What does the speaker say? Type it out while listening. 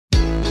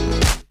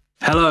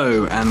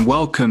Hello and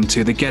welcome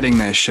to the Getting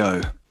There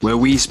Show, where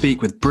we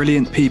speak with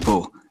brilliant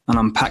people and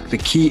unpack the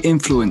key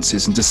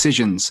influences and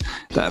decisions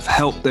that have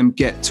helped them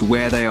get to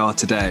where they are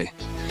today.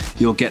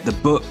 You'll get the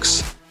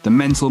books, the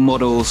mental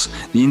models,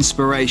 the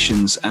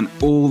inspirations, and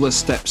all the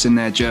steps in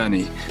their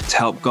journey to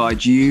help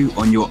guide you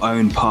on your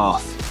own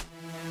path.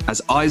 As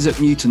Isaac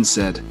Newton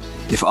said,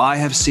 "If I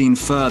have seen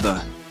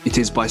further, it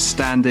is by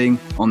standing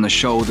on the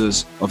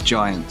shoulders of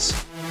giants."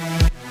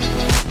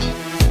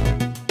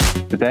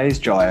 Today's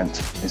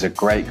giant is a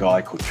great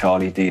guy called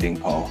Charlie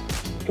Delingpole,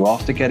 who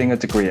after getting a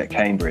degree at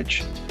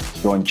Cambridge,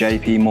 joined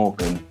JP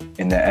Morgan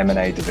in their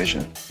M&A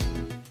division,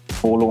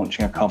 before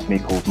launching a company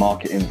called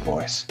Market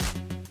Invoice,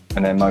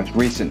 and then most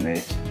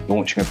recently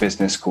launching a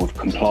business called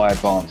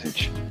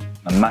ComplyAdvantage,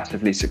 a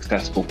massively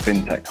successful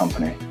Fintech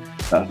company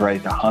that has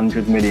raised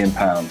 £100 million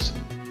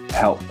to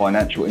help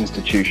financial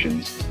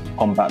institutions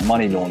combat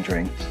money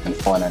laundering and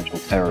financial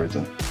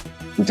terrorism.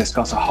 We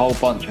discuss a whole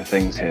bunch of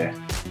things here,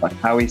 like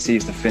how he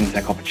sees the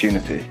fintech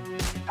opportunity,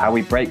 how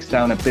he breaks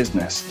down a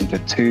business into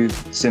two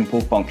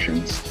simple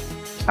functions,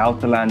 how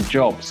to land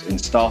jobs in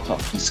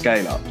startups and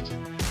scale-ups,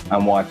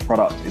 and why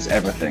product is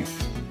everything.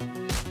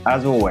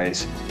 As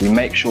always, we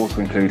make sure to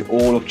include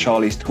all of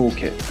Charlie's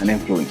toolkit and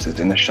influences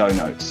in the show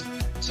notes,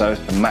 so as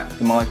to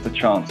maximize the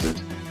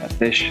chances that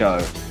this show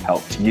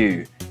helps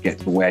you get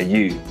to where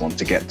you want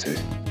to get to.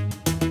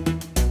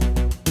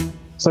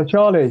 So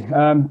Charlie,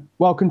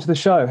 welcome to the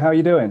show. How are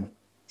you doing?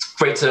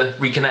 Great to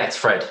reconnect,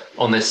 Fred,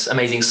 on this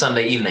amazing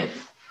Sunday evening.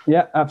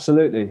 Yeah,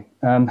 absolutely.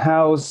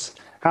 How's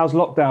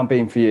lockdown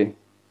been for you?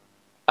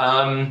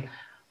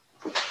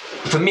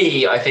 For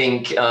me, I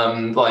think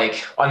I'm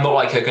not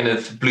like a kind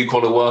of blue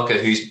collar worker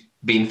who's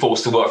been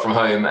forced to work from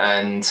home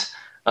and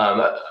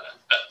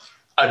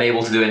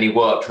unable to do any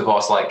work for the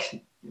past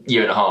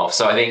year and a half.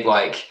 So I think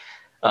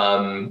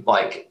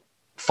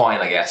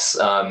fine, I guess.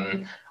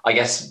 I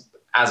guess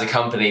as a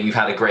company, we've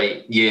had a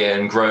great year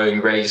and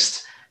growing,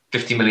 raised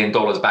 $50 million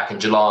back in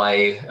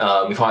July.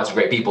 We've hired some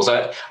great people.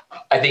 So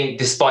I think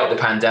despite the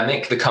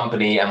pandemic, the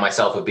company and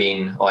myself have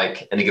been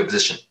in a good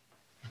position.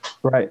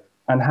 Right.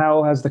 And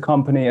how has the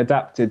company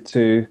adapted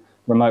to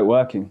remote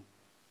working?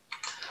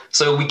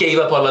 So we gave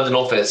up our London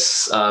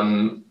office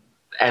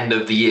end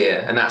of the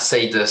year, and that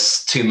saved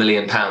us £2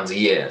 million a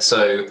year.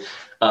 So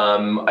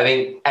I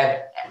think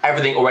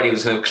everything already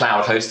was kind of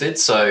cloud hosted.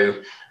 So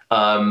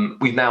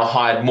we've now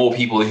hired more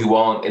people who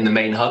aren't in the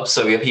main hub.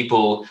 So we have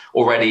people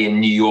already in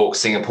New York,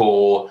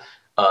 Singapore,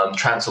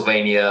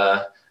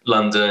 Transylvania,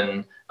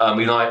 London.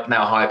 We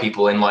now hire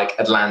people in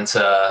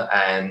Atlanta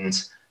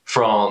and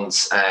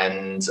France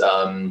and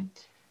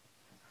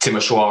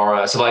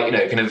Timisoara. So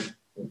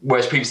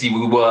whereas previously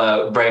we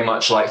were very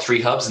much like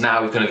three hubs,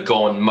 now we've kind of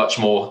gone much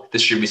more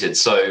distributed.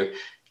 So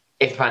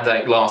if the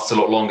pandemic lasts a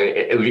lot longer,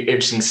 it would be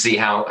interesting to see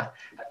how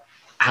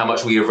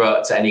much we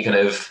revert to any kind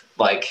of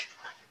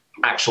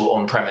actual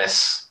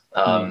on-premise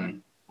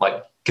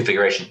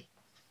configuration.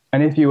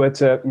 And if you were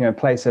to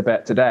place a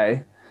bet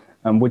today,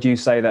 would you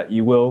say that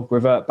you will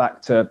revert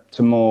back to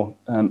more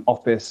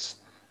office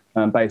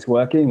based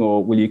working,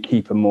 or will you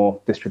keep a more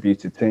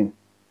distributed team?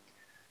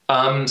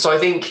 So I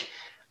think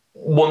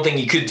one thing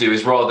you could do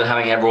is, rather than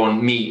having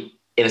everyone meet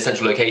in a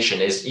central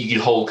location, is you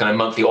could hold kind of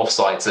monthly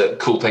offsites at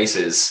cool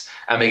places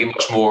and make it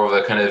much more of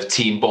a kind of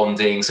team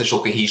bonding, social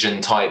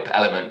cohesion type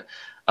element.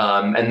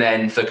 And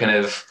then for kind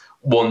of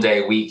one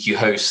day a week, you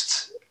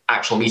host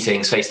actual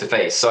meetings face to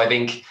face. So I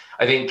think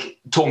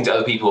talking to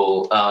other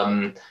people,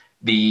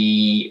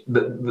 the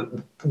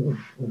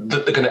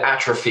kind of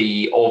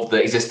atrophy of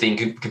the existing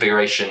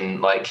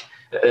configuration, and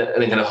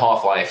kind of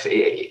half-life,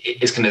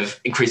 is kind of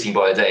increasing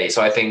by the day.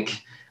 So I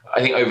think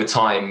over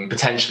time,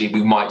 potentially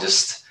we might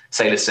just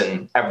say,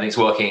 listen, everything's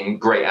working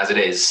great as it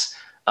is,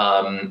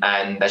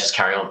 and let's just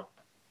carry on.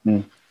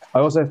 I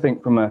also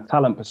think from a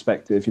talent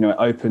perspective, it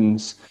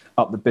opens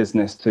up the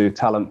business to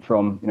talent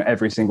from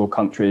every single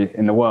country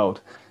in the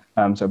world.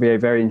 So it'll be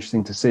very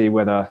interesting to see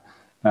whether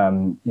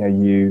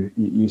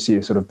you see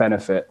a sort of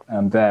benefit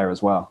there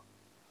as well.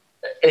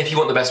 If you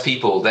want the best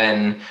people,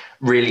 then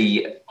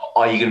really,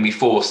 are you going to be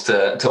forced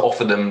to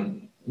offer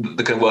them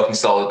the kind of working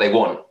style that they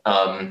want?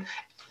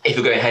 If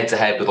you're going head to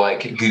head with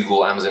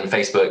Google, Amazon,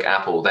 Facebook,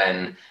 Apple,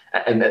 then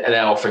and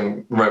they're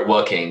offering remote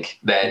working,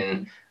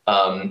 then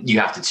you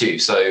have to too.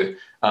 So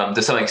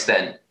to some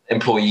extent,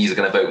 employees are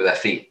going to vote with their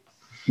feet.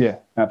 Yeah,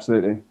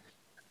 absolutely.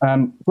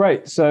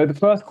 Great. So the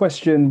first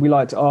question we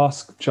like to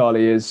ask,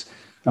 Charlie, is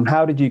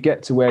how did you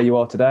get to where you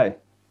are today?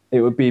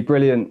 It would be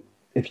brilliant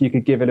if you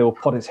could give a little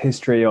potted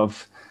history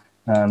of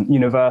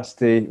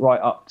university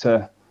right up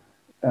to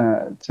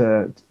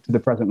the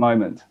present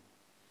moment.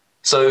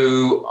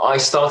 So I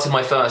started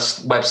my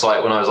first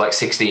website when I was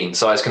 16.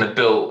 So I was kind of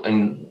built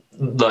and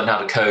learned how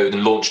to code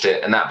and launched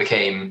it. And that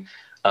became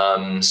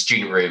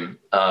Student Room,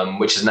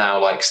 which is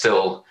now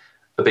still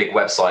a big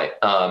website.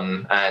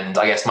 And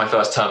I guess my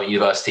first term at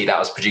university, that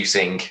was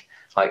producing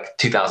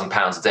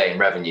 £2,000 a day in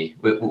revenue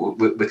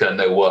with kind of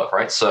no work,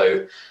 right?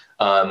 So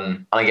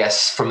I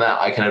guess from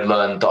that, I kind of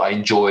learned that I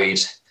enjoyed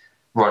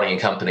running a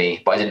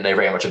company, but I didn't know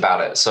very much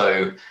about it.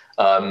 So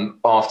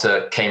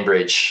After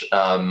Cambridge,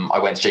 I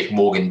went to JP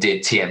Morgan,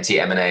 did TMT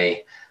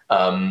M&A,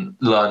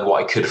 learned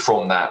what I could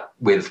from that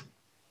with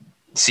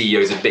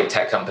CEOs of big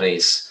tech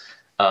companies,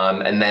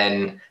 and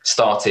then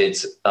started,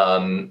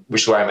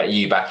 which is where I met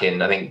you back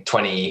in, I think,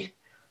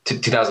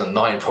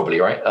 2009 probably,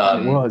 right?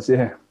 It was,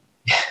 yeah.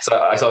 So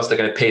I started the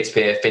kind of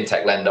peer-to-peer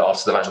fintech lender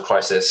after the financial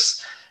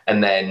crisis.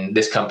 And then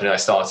this company I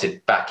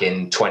started back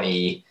in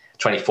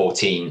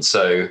 2014.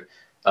 So,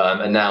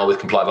 and now with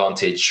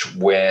ComplyAdvantage,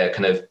 we're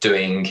kind of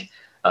doing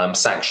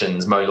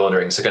sanctions, money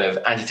laundering, so kind of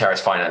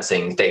anti-terrorist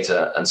financing,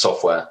 data and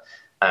software.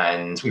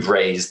 And we've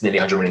raised nearly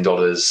 $100 million,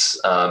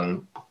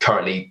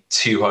 currently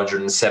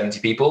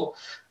 270 people.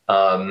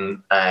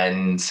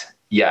 And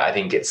yeah, I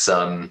think it's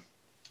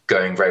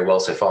going very well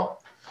so far.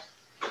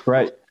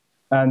 Great.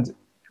 And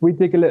we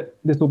dig a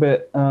little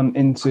bit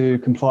into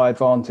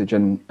ComplyAdvantage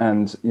and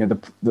you know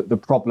the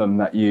problem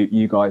that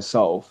you guys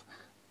solve.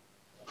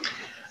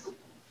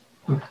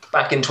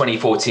 Back in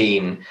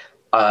 2014,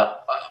 I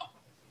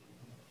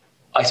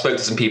spoke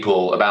to some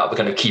people about the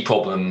kind of key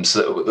problems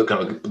that were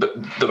kind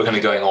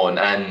of going on,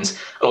 and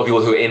a lot of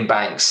people who are in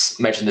banks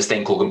mentioned this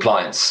thing called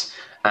compliance.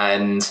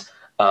 And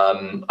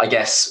I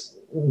guess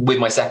with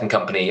my second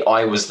company,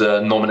 I was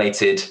the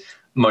nominated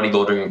money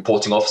laundering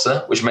reporting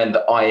officer, which meant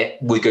that I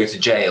would go to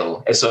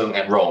jail if something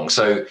went wrong.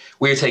 So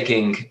we were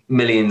taking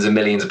millions and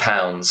millions of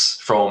pounds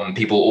from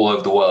people all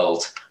over the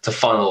world to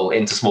funnel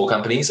into small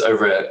companies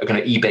over a kind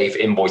of eBay for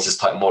invoices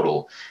type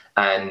model.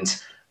 And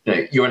you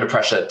know, you're under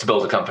pressure to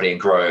build a company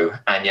and grow,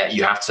 and yet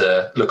you have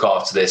to look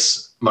after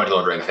this money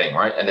laundering thing,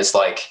 right? And it's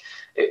like,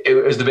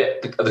 it was the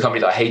bit of the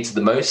company that I hated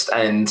the most.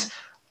 And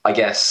I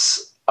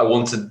guess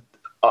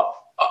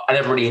I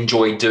never really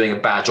enjoyed doing a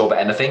bad job at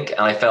anything,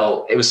 and I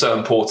felt it was so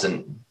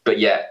important, but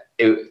yet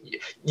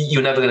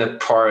you're never going to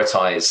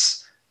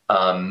prioritize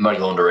money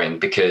laundering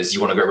because you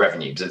want to grow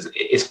revenue.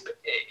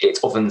 It's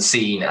often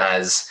seen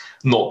as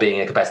not being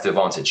a competitive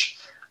advantage.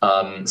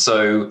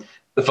 So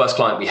the first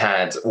client we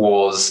had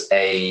was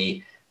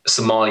a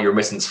Somali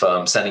remittance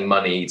firm sending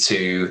money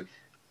to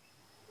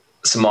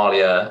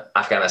Somalia,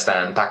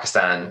 Afghanistan,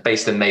 Pakistan,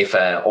 based in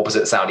Mayfair,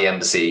 opposite the Saudi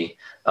embassy.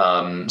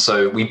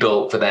 So we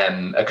built for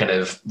them a kind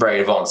of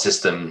very advanced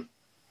system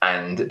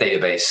and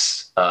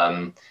database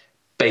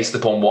based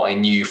upon what I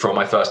knew from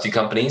my first two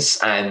companies,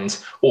 and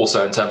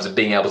also in terms of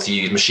being able to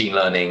use machine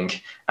learning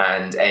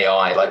and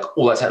AI. Like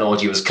all that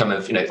technology was kind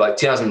of, like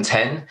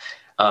 2010,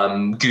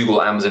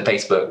 Google, Amazon,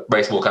 Facebook,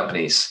 very small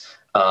companies.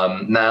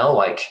 Now,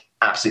 like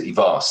absolutely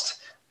vast.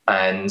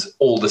 And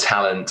all the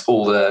talent,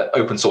 all the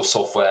open source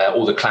software,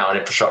 all the cloud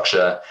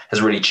infrastructure has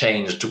really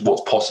changed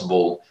what's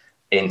possible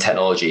in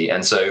technology.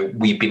 And so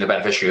we've been the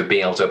beneficiary of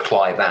being able to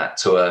apply that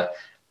to a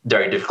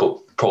very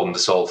difficult problem to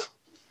solve.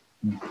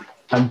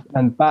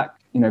 And back,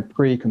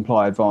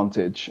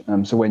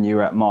 pre-ComplyAdvantage, so when you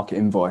were at Market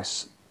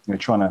Invoice,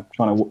 trying to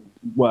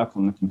work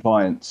on the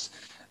compliance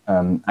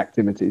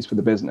activities for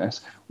the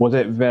business, was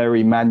it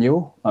very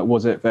manual? Like,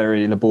 was it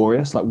very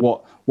laborious? Like,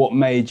 what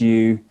made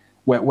you?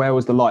 Where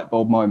was the light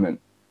bulb moment?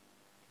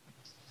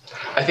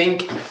 I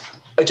think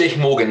at JP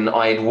Morgan,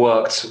 I had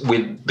worked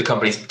with the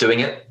companies doing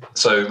it.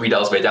 So Reed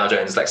Elsbey, Dow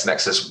Jones,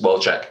 LexisNexis,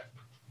 WorldCheck.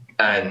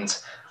 And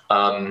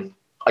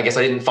I guess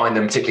I didn't find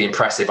them particularly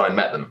impressive when I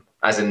met them,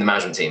 as in the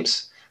management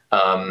teams.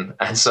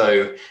 And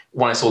so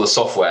when I saw the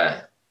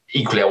software,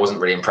 equally, I wasn't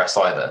really impressed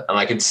either. And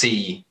I could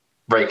see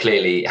very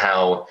clearly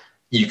how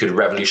you could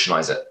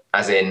revolutionize it,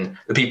 as in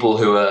the people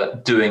who are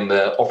doing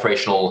the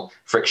operational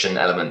friction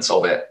elements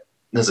of it,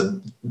 there's a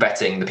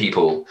vetting the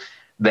people,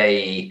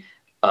 they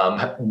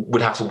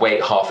would have to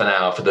wait half an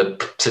hour for the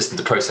system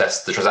to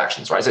process the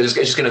transactions, right? So it's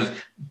just kind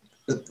of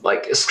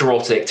like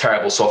sclerotic,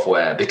 terrible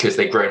software because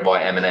they've grown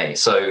by M&A.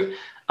 So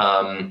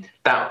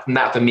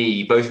that for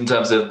me, both in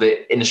terms of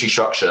the industry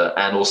structure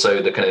and also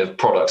the kind of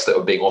products that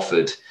were being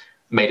offered,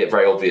 made it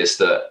very obvious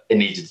that it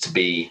needed to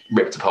be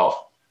ripped apart.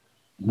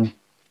 Mm-hmm.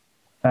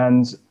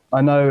 And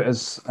I know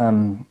as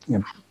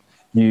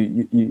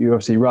you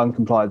obviously run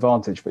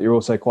ComplyAdvantage, but you're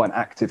also quite an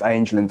active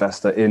angel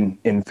investor in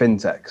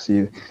fintech. So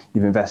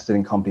you've invested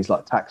in companies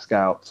like Tax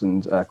Scout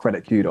and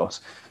Credit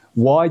Kudos.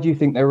 Why do you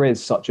think there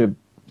is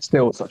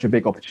still such a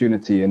big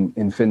opportunity in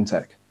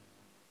fintech?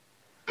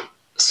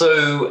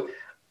 So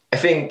I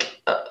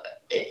think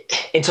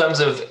in terms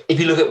of, if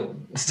you look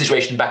at the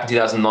situation back in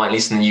 2009, at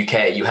least in the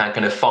UK, you had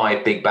kind of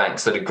 5 big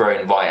banks that had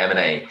grown via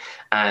M&A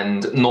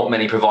and not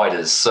many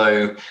providers.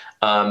 So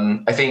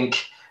I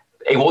think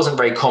it wasn't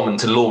very common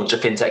to launch a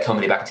fintech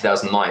company back in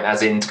 2009,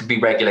 as in to be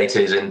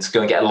regulated and to go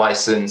and get a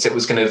license. It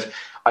was kind of,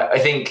 I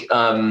think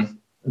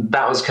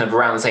that was kind of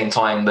around the same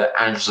time that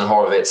Andreessen and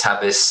Horowitz had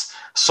this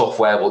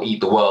software will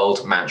eat the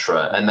world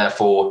mantra. And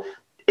therefore,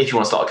 if you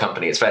want to start a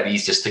company, it's fairly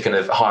easy just to kind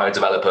of hire a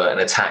developer and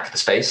attack the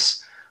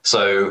space.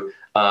 So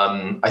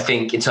I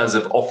think in terms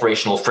of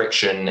operational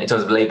friction, in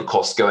terms of labor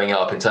costs going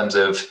up, in terms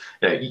of,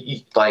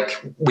 like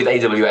with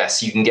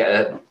AWS, you can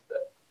get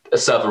a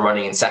server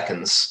running in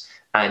seconds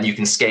and you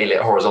can scale it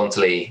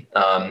horizontally.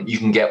 You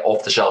can get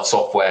off-the-shelf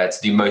software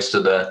to do most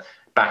of the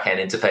back-end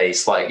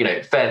interface,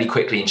 like, fairly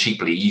quickly and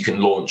cheaply, you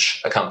can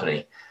launch a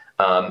company.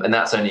 and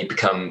that's only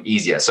become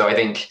easier. So I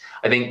think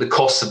the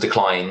costs have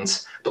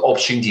declined, the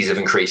opportunities have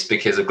increased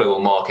because of global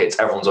markets,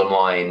 everyone's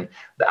online,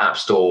 the app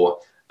store,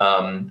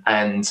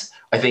 and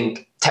I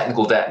think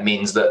technical debt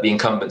means that the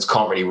incumbents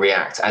can't really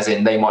react, as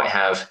in they might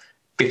have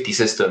 50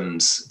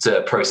 systems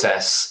to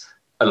process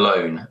a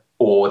loan,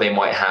 or they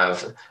might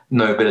have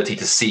no ability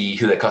to see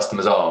who their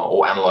customers are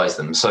or analyze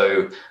them.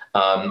 So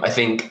I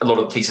think a lot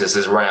of the thesis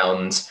is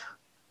around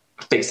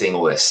fixing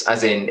all this,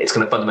 as in it's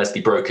going to fundamentally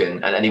be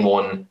broken, and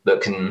anyone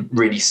that can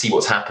really see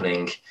what's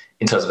happening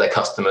in terms of their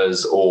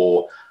customers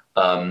or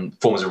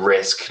forms of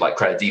risk like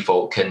credit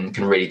default can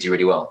really do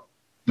really well.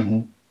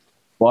 Mm-hmm.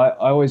 Well,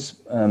 I always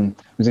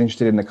was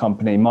interested in the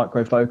company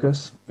Micro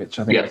Focus, which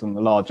I think is one of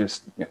the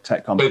largest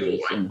tech companies.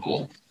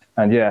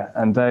 And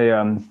they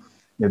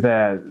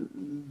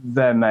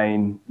their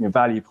main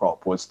value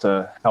prop was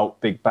to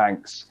help big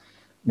banks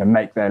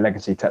make their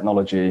legacy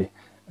technology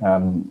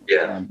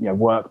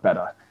work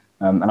better.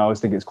 And I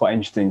always think it's quite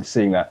interesting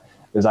seeing that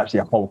there's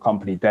actually a whole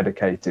company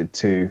dedicated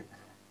to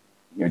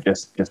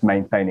just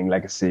maintaining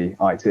legacy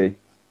IT.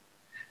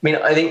 I mean,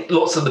 I think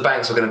lots of the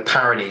banks are kind of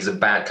parodies of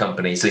bad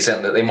companies. They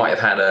said that they might have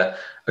had a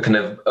kind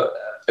of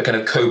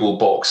COBOL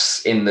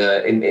box in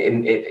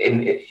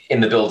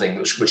the building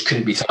which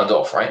couldn't be turned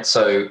off, right?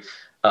 So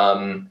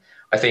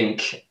I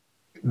think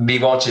the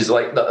advantages,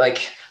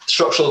 like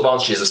structural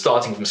advantages of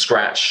starting from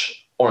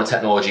scratch on a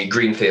technology,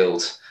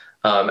 greenfield,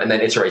 and then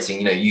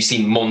iterating. You've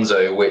seen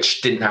Monzo, which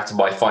didn't have to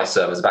buy 5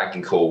 servers, a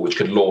banking core, which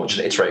could launch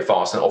and iterate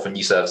fast and offer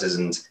new services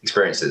and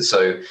experiences.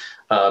 So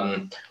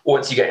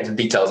once you get into the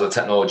details of the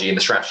technology and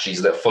the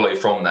strategies that follow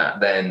from that,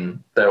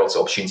 then there are lots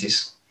of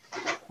opportunities.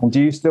 And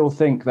do you still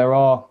think there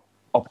are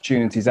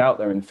opportunities out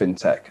there in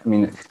fintech? I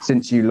mean,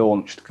 since you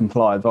launched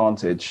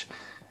ComplyAdvantage,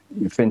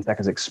 fintech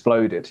has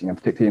exploded,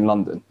 particularly in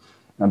London.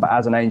 But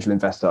as an angel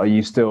investor, are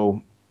you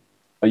still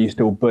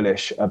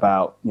bullish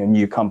about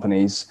new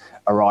companies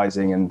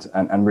arising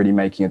and really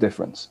making a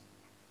difference?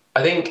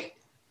 I think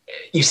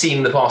you've seen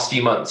in the past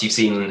few months, you've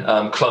seen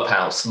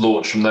Clubhouse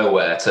launch from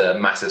nowhere to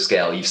massive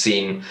scale. You've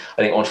seen,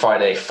 I think on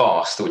Friday,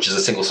 Fast, which is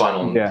a single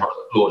sign-on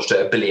product, launched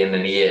at $1 billion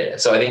in a year.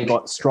 So I think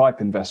got Stripe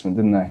investment,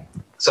 didn't they?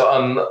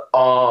 So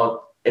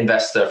our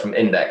investor from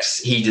Index,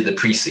 he did the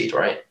pre-seed,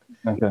 right?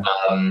 Okay.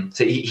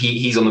 So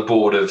he's on the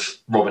board of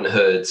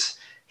Robinhood.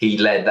 He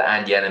led the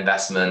Andian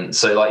investment.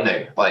 So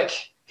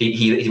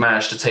he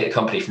managed to take a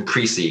company from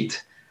pre-seed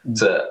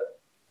to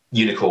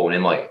unicorn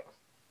in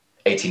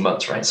 18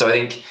 months, right? So I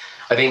think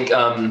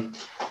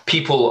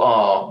people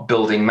are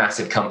building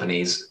massive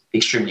companies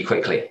extremely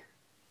quickly.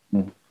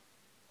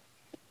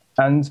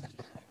 And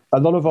a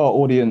lot of our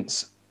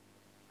audience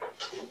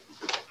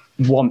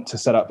want to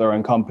set up their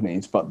own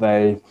companies, but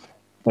they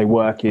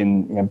work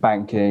in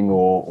banking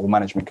or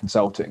management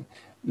consulting.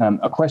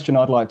 A question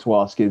I'd like to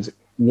ask is,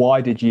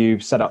 why did you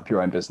set up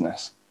your own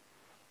business?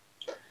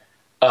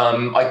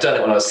 I'd done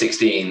it when I was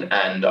 16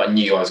 and I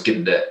knew I was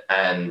good at it.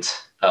 And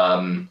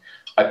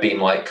I've been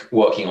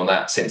working on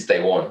that since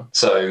day one.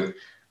 So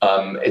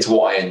it's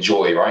what I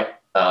enjoy, right?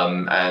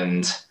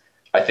 And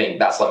I think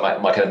that's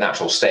my kind of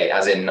natural state,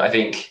 as in, I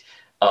think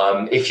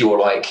if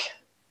you're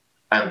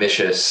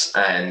ambitious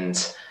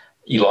and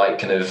you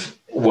kind of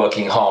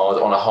working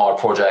hard on a hard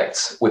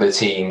project with a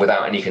team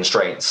without any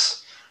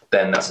constraints,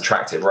 then that's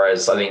attractive.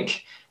 Whereas I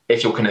think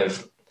if you're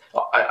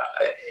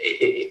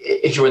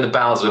if you're in the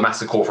bowels of a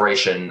massive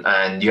corporation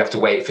and you have to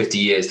wait 50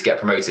 years to get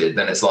promoted,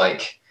 then it's I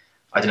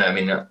don't know. I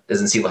mean, it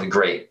doesn't seem like a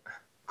great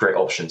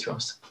option, to be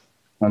honest.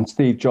 And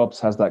Steve Jobs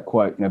has that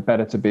quote,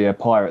 better to be a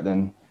pirate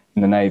than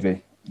in the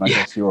Navy. I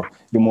guess you're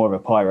more of a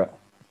pirate.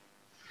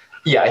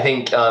 Yeah, I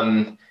think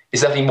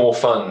it's definitely more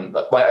fun.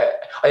 I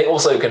think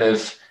also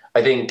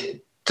I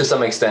think to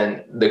some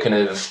extent the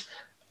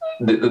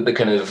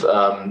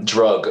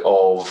drug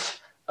of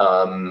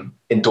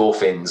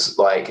endorphins,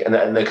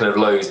 and the kind of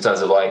lows in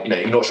terms of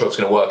you're not sure if it's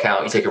going to work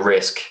out, you take a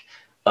risk,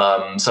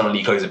 suddenly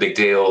you close a big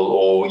deal,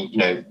 or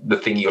the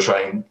thing you're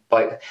trying,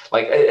 I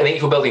think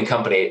if you're building a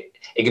company,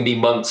 it can be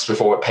months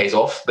before it pays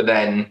off, but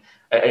then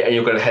and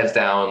you're going to heads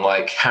down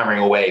hammering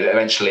away, but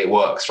eventually it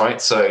works,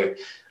 right? So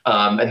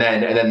and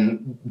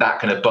then that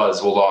kind of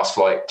buzz will last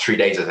for 3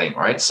 days, I think,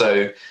 right?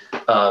 So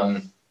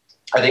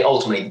I think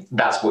ultimately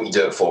that's what you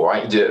do it for,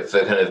 right? You do it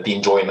for kind of the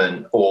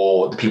enjoyment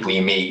or the people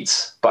you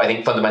meet. But I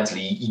think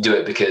fundamentally you do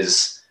it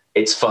because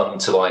it's fun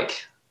to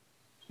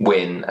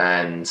win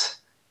and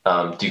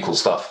do cool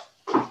stuff.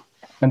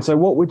 And so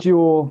what would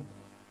your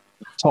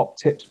top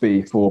tips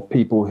be for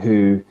people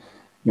who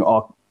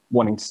are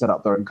wanting to set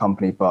up their own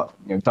company, but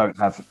don't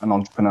have an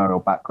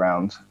entrepreneurial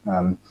background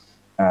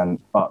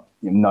but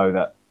know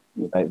that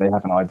they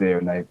have an idea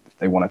and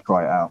they want to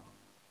try it out?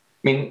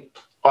 I mean,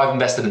 I've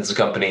invested in some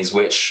companies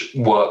which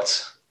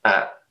worked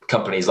at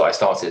companies that I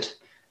started,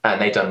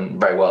 and they've done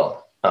very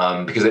well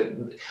because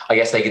I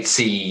guess they could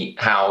see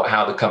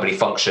how the company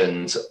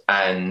functioned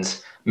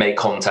and make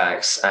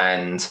contacts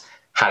and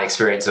had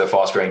experience of a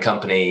fast-growing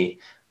company,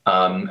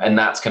 and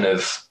that's kind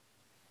of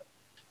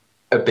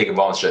a big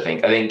advantage, I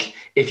think. I think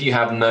if you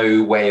have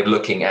no way of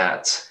looking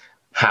at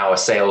how a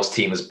sales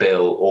team is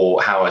built,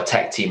 or how a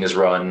tech team is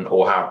run,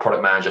 or how a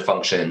product manager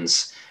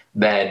functions,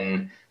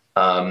 then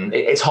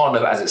it's hard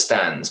enough as it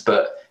stands.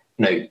 But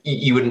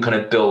you wouldn't kind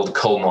of build a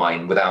coal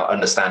mine without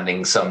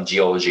understanding some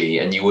geology,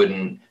 and you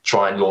wouldn't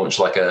try and launch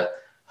like a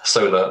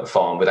solar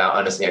farm without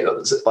understanding,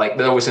 like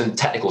there are always some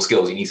technical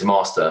skills you need to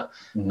master.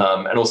 And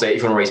also, if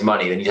you want to raise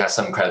money, then you need to have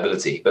some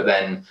credibility. But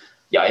then,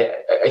 I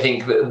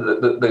think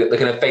the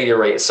kind of failure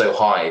rate is so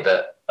high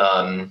that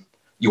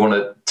you want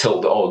to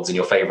tilt the odds in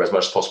your favor as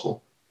much as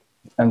possible.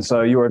 And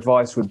so your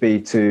advice would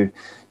be to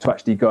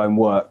actually go and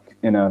work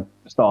in a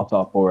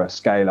startup or a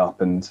scale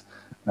up and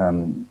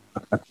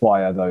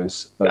acquire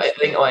those. I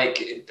think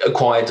like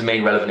acquire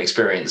domain relevant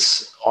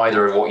experience,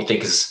 either of what you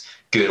think is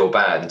good or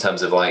bad in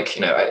terms of like,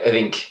 I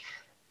think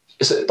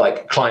it's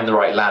like climb the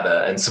right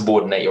ladder and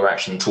subordinate your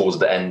action towards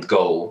the end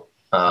goal.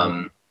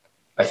 I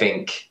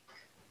think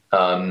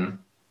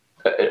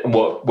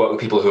work with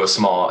people who are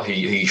smart, who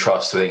you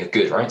trust, who I think are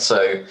good, right?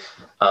 So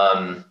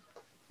I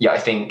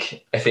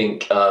think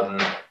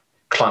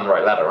climb the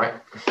right ladder, right?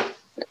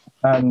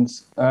 And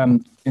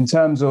in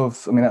terms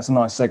of, that's a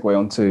nice segue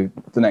onto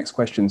the next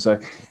question. So,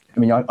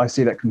 I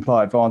see that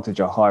ComplyAdvantage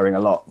are hiring a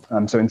lot.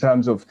 So in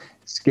terms of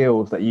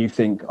skills that you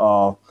think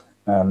are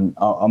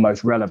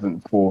most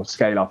relevant for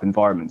scale-up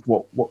environments,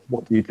 what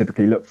do you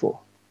typically look for?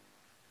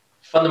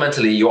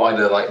 Fundamentally, you're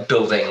either like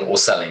building or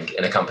selling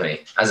in a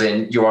company, as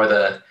in you're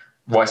either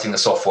writing the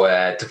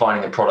software,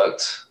 defining the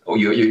product, or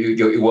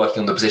you're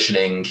working on the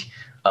positioning,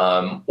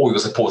 or you're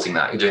supporting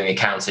that. You're doing the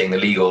accounting, the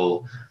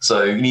legal.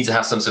 So you need to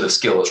have some sort of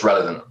skill that's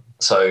relevant.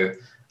 So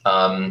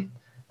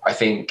I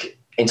think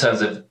in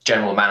terms of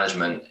general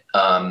management,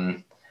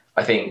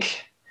 I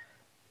think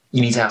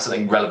you need to have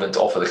something relevant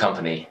to offer the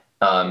company.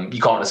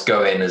 You can't just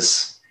go in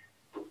as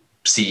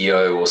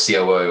CEO or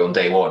COO on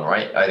day one,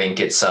 right? I think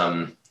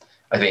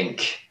I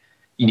think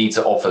you need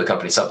to offer the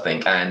company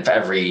something. And for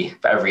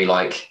every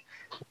like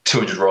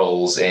 200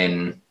 roles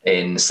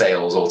in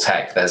sales or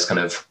tech, there's kind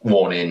of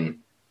one in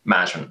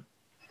management.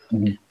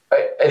 Mm-hmm.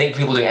 I think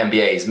people doing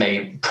MBAs,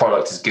 maybe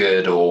product is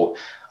good or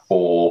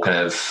kind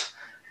of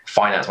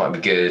finance might be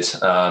good.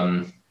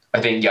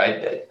 I think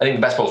the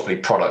best role would be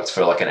product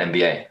for like an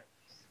MBA.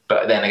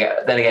 But then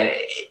again,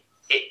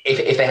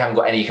 if they haven't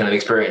got any kind of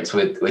experience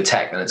with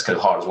tech, then it's kind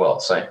of hard as well.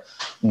 So,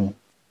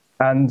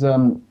 and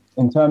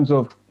in terms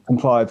of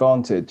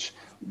ComplyAdvantage,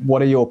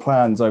 what are your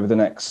plans over the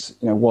next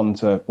 1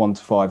 to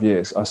 5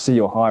 years? I see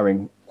you're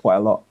hiring quite a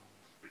lot.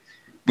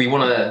 We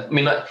want to.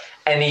 Like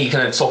any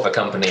kind of software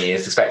company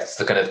is expected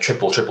to kind of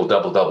triple,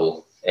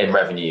 double in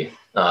revenue,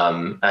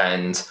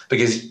 and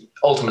because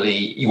ultimately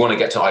you want to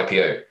get to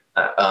IPO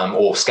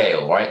or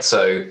scale, right?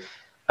 So.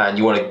 And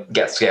you want to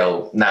get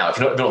scale now. If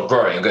you're not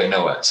growing, you're going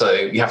nowhere. So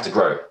you have to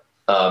grow.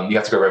 You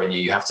have to grow revenue.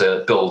 You have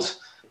to build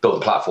a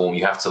platform.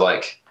 You have to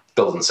like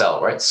build and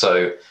sell, right?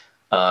 So,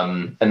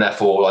 and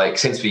therefore, like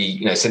since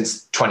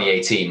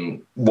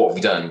 2018, what have we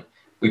done?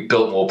 We've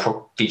built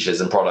more features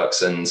and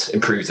products and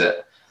improved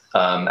it,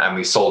 and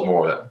we've sold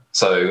more of it.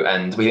 So,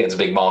 and we think it's a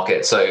big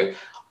market. So,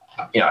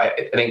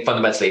 I think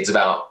fundamentally it's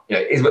about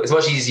it's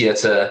much easier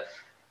to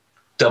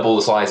double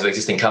the size of an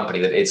existing company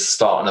than it is to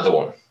start another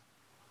one.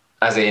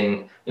 As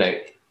in,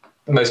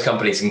 most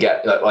companies can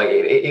get like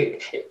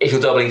if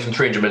you're doubling from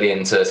 300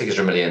 million to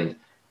 600 million,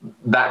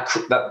 that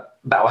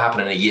will happen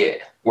in a year.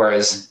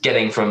 Whereas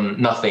getting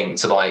from nothing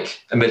to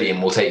like 1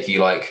 million will take you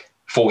like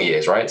 4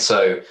 years, right?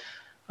 So,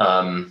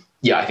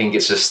 I think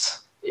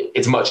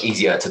it's much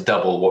easier to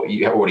double what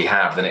you already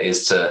have than it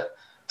is to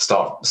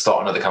start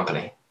another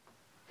company.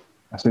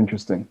 That's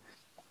interesting.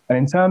 And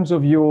in terms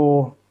of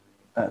your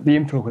the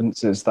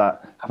influences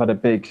that have had a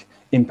big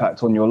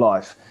impact on your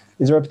life,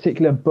 is there a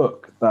particular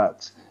book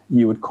that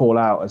you would call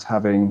out as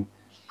having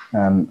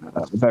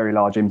a very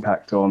large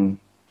impact on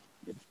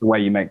the way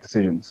you make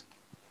decisions?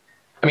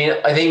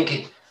 I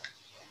think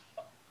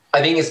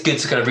it's good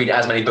to kind of read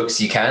as many books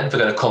as you can for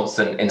kind of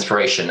constant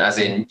inspiration. As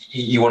in,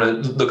 you want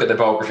to look at the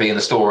biography and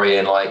the story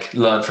and like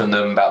learn from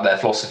them about their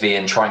philosophy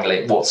and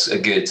triangulate what's a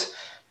good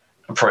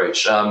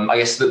approach. I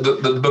guess the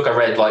book I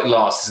read like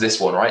last is this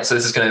one, right? So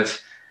this is kind of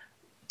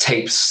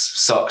Tapes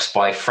Sucks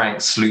by Frank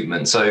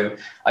Slootman. So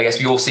I guess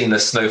we've all seen the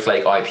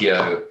Snowflake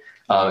IPO.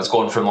 It's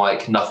gone from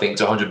like nothing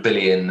to 100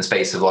 billion in the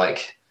space of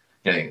like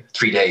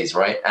 3 days,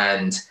 right?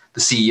 And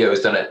the CEO has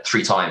done it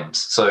 3 times.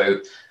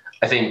 So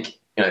I think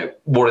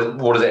what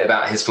is it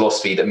about his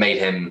philosophy that made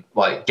him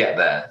like get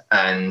there?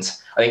 And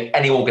I think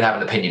anyone can have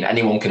an opinion.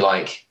 Anyone can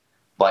like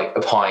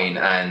opine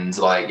and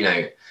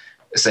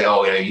say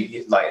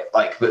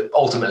but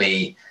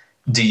ultimately,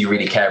 do you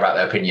really care about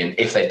their opinion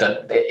if they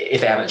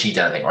haven't achieved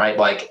anything, right?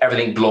 Like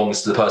everything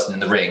belongs to the person in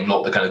the ring,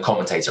 not the kind of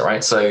commentator,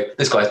 right? So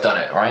this guy's done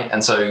it, right?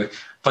 And so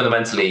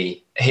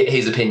fundamentally,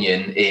 his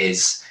opinion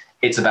is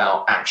it's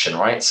about action,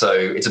 right? So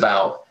it's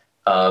about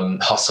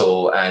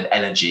hustle and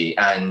energy,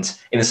 and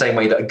in the same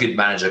way that a good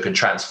manager can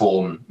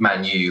transform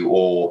Man U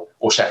or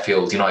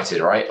Sheffield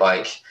United, right?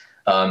 Like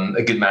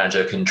a good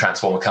manager can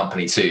transform a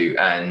company too,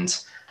 and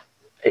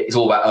it's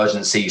all about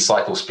urgency,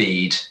 cycle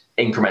speed,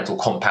 incremental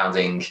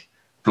compounding,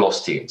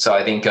 velocity. So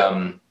I think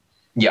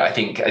yeah, I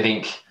think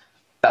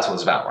that's what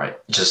it's about, right?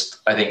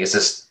 I think it's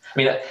just, I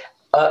mean,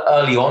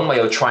 early on where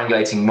you're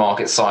triangulating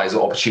market size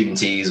or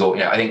opportunities, or,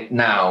 I think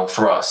now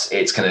for us,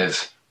 it's kind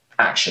of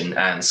action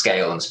and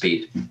scale and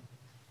speed.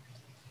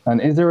 And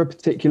is there a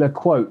particular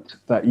quote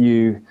that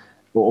you,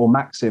 or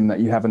maxim that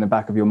you have in the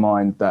back of your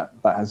mind that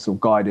has sort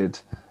of guided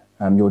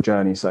your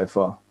journey so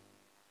far?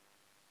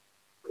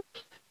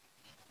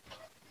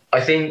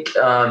 I think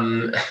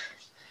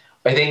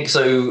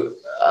so.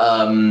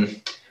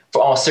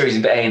 For our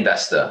Series A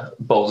investor,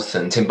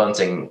 Bolton, Tim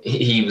Bunting,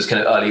 he was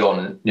kind of early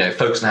on,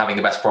 focused on having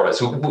the best product.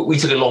 So we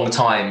took a long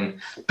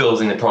time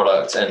building the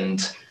product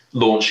and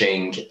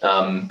launching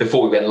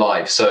before we went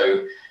live.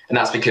 So, and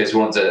that's because we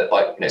wanted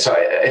to so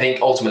I think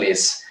ultimately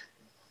it's,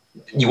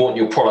 you want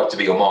your product to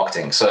be your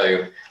marketing.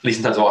 So at least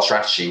in terms of our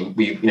strategy,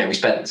 we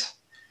spent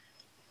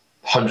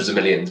hundreds of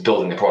millions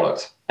building the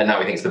product, and now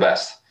we think it's the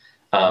best.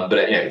 But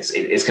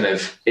it's kind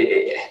of,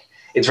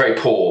 it's very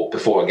poor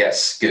before it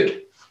gets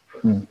good.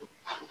 Mm.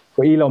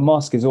 Well, Elon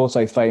Musk is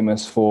also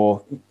famous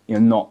for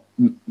not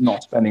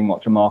spending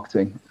much on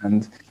marketing,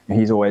 and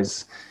he's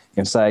always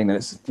saying that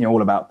it's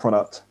all about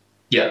product.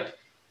 Yeah.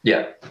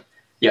 I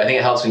think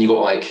it helps when you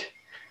got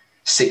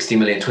 60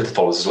 million Twitter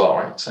followers as well,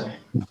 right? So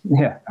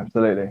yeah,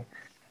 absolutely.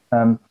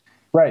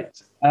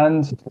 Great.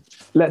 And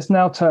let's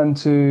now turn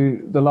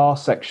to the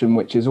last section,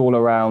 which is all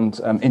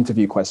around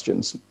interview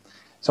questions.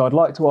 So I'd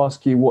like to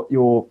ask you what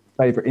your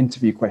favorite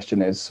interview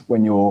question is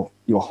when you're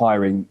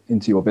hiring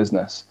into your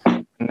business.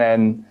 And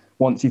then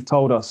once you've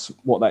told us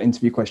what that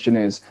interview question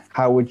is,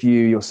 how would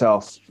you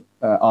yourself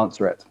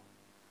answer it?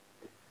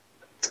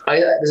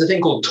 There's a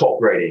thing called top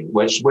grading,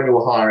 which when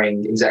you're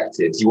hiring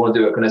executives, you want to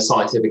do a kind of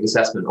scientific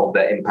assessment of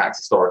their impact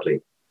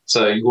historically.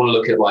 So you want to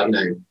look at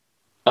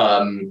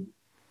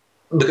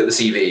look at the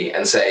CV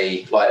and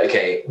say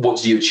okay, what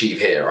did you achieve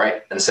here,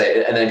 right? And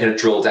then kind of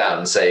drill down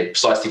and say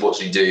precisely what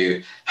did you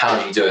do, how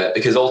did you do it?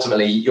 Because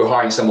ultimately you're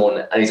hiring someone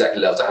at an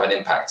executive level to have an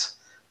impact.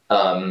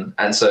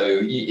 And so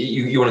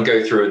you want to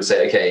go through and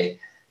say, okay,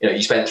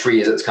 you spent 3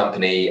 years at this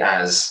company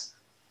as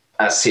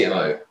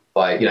CMO.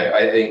 I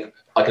think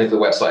I can look at the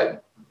website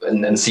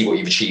and see what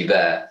you've achieved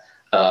there.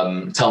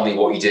 Tell me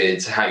what you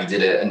did, how you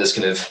did it, and just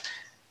kind of,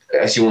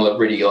 so you want to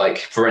really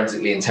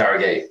forensically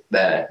interrogate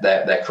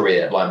their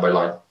career line by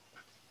line.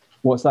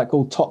 What's that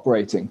called? Top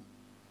rating?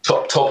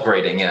 Top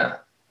grading, yeah.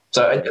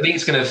 So I think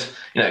it's kind of,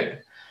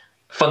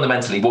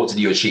 fundamentally, what did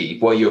you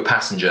achieve? Were you a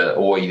passenger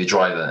or were you the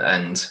driver?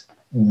 And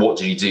what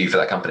did you do for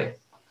that company?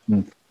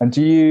 And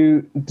do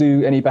you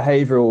do any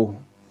behavioural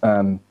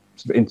sort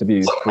of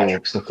interviews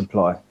for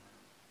Comply?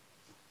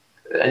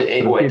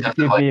 Give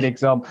me an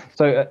example.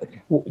 So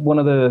one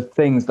of the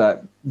things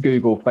that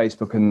Google,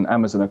 Facebook and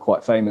Amazon are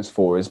quite famous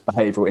for is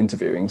behavioural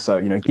interviewing.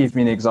 So, give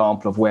me an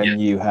example of when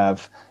you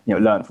have,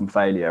 learned from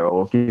failure,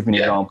 or give me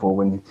an example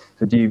when,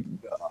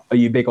 are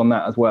you big on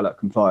that as well at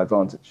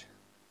ComplyAdvantage?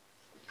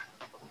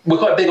 We're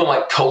quite big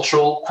on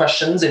cultural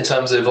questions in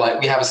terms of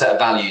we have a set of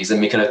values and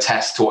we kind of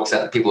test to what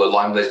extent people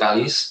align with those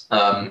values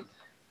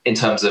in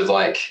terms of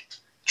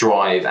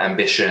drive,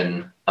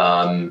 ambition,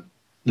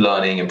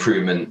 learning,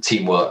 improvement,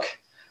 teamwork.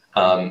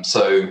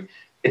 So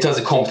in terms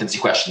of competency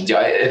questions,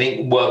 I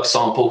think work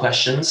sample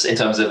questions in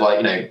terms of for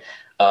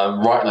PR,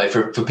 write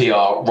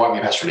me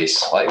a press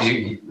release.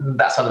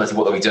 That's fundamentally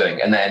what they'll be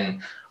doing. And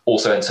then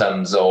also in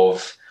terms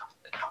of,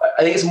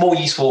 I think it's more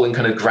useful in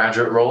kind of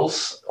graduate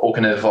roles or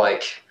kind of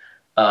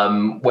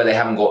where they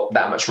haven't got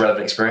that much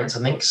relevant experience,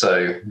 I think.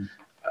 So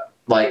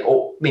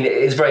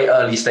it's very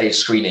early stage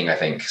screening, I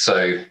think.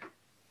 So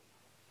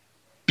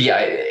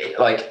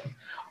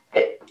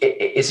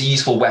it's a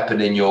useful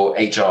weapon in your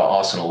HR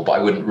arsenal, but I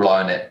wouldn't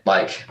rely on it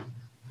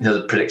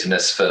the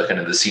predictiveness for kind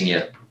of the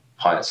senior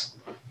hires.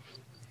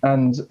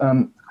 And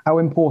how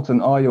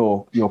important are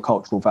your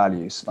cultural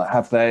values?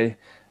 Have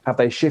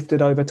they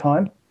shifted over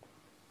time?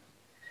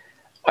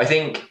 I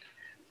think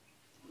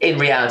in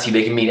reality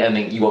they can mean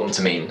anything you want them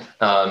to mean.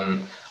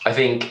 I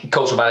think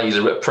cultural values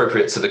are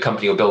appropriate to the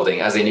company you're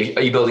building. As in,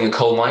 are you building a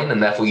coal mine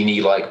and therefore you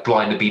need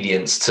blind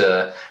obedience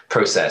to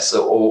process,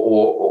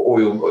 or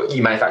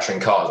you're manufacturing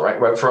cars,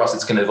 right? For us,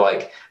 it's kind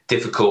of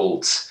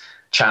difficult,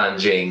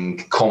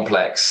 challenging,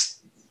 complex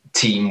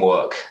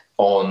teamwork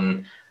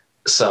on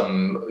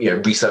some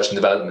research and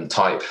development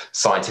type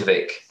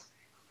scientific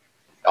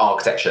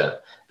architecture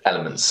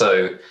elements.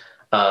 So,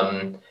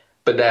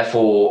 but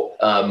therefore,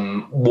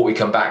 what we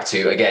come back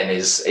to again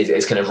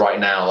is kind of right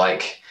now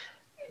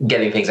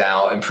getting things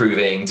out,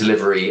 improving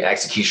delivery,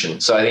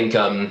 execution. So I think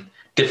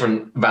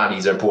different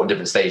values are important at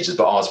different stages,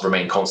 but ours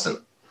remain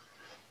constant.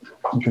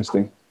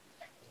 Interesting.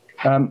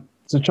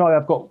 So Charlie,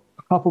 I've got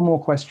a couple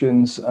more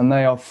questions, and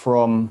they are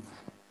from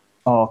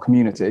our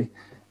community.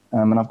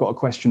 And I've got a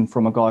question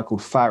from a guy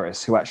called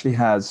Faris, who actually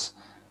has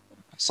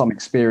some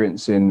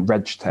experience in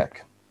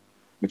RegTech,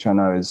 which I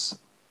know is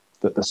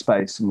the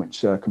space in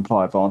which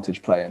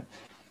ComplyAdvantage play in.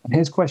 And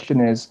his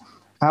question is,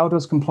 how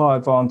does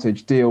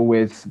ComplyAdvantage deal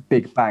with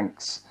big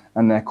banks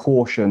and their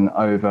caution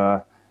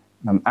over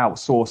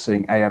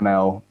outsourcing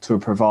AML to a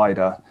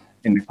provider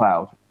in the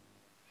cloud?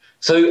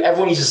 So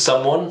everyone uses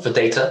someone for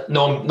data.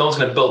 No one's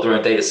going to build their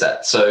own data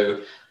set.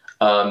 So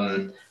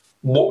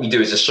what we do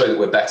is just show that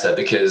we're better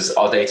because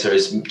our data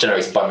is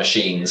generated by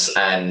machines,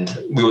 and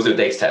we will do a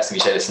data test and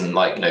we say, listen,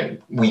 like,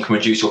 we can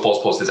reduce your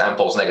false positives and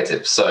false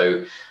negatives.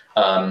 So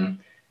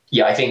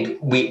I think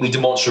we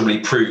demonstrably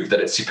prove that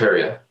it's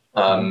superior.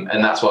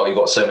 And that's why we've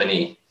got so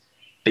many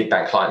big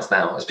bank clients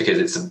now, is because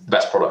it's the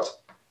best product.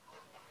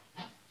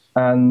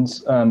 And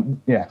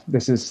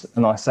this is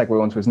a nice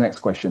segue on to his next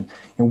question.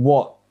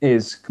 What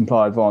is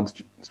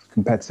ComplyAdvantage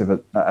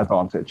competitive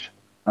advantage?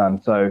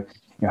 So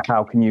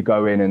how can you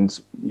go in and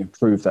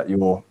prove that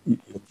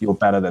you're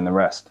better than the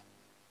rest?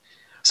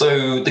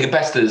 So the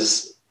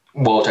competitors,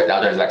 WorldCheck,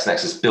 Dow Jones,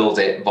 LexisNexis, build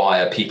it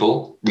via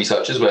people,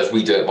 researchers, whereas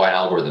we do it via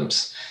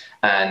algorithms.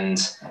 And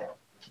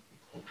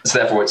so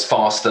therefore it's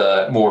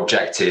faster, more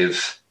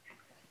objective,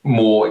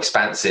 more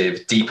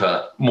expansive,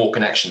 deeper, more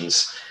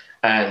connections.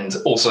 And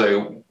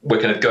also we're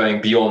kind of going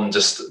beyond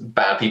just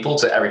bad people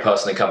to every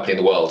person and company in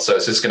the world. So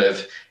it's just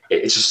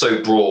it's just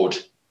so broad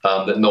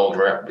that no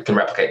one can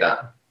replicate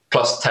that.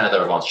 Plus 10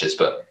 other advantages,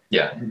 but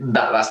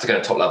that's the kind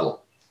of top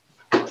level.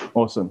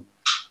 Awesome.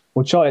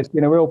 Well, Charlie, it's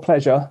been a real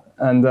pleasure,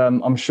 and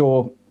I'm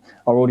sure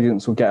our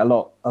audience will get a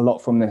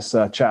lot from this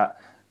chat,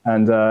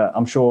 and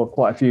I'm sure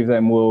quite a few of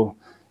them will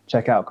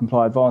check out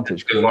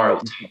ComplyAdvantage. Go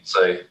viral too,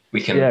 so we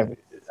can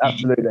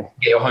absolutely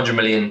get your 100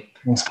 million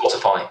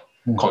Spotify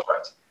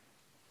contract.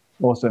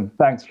 Awesome.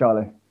 Thanks,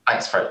 Charlie.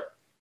 Thanks, Fred.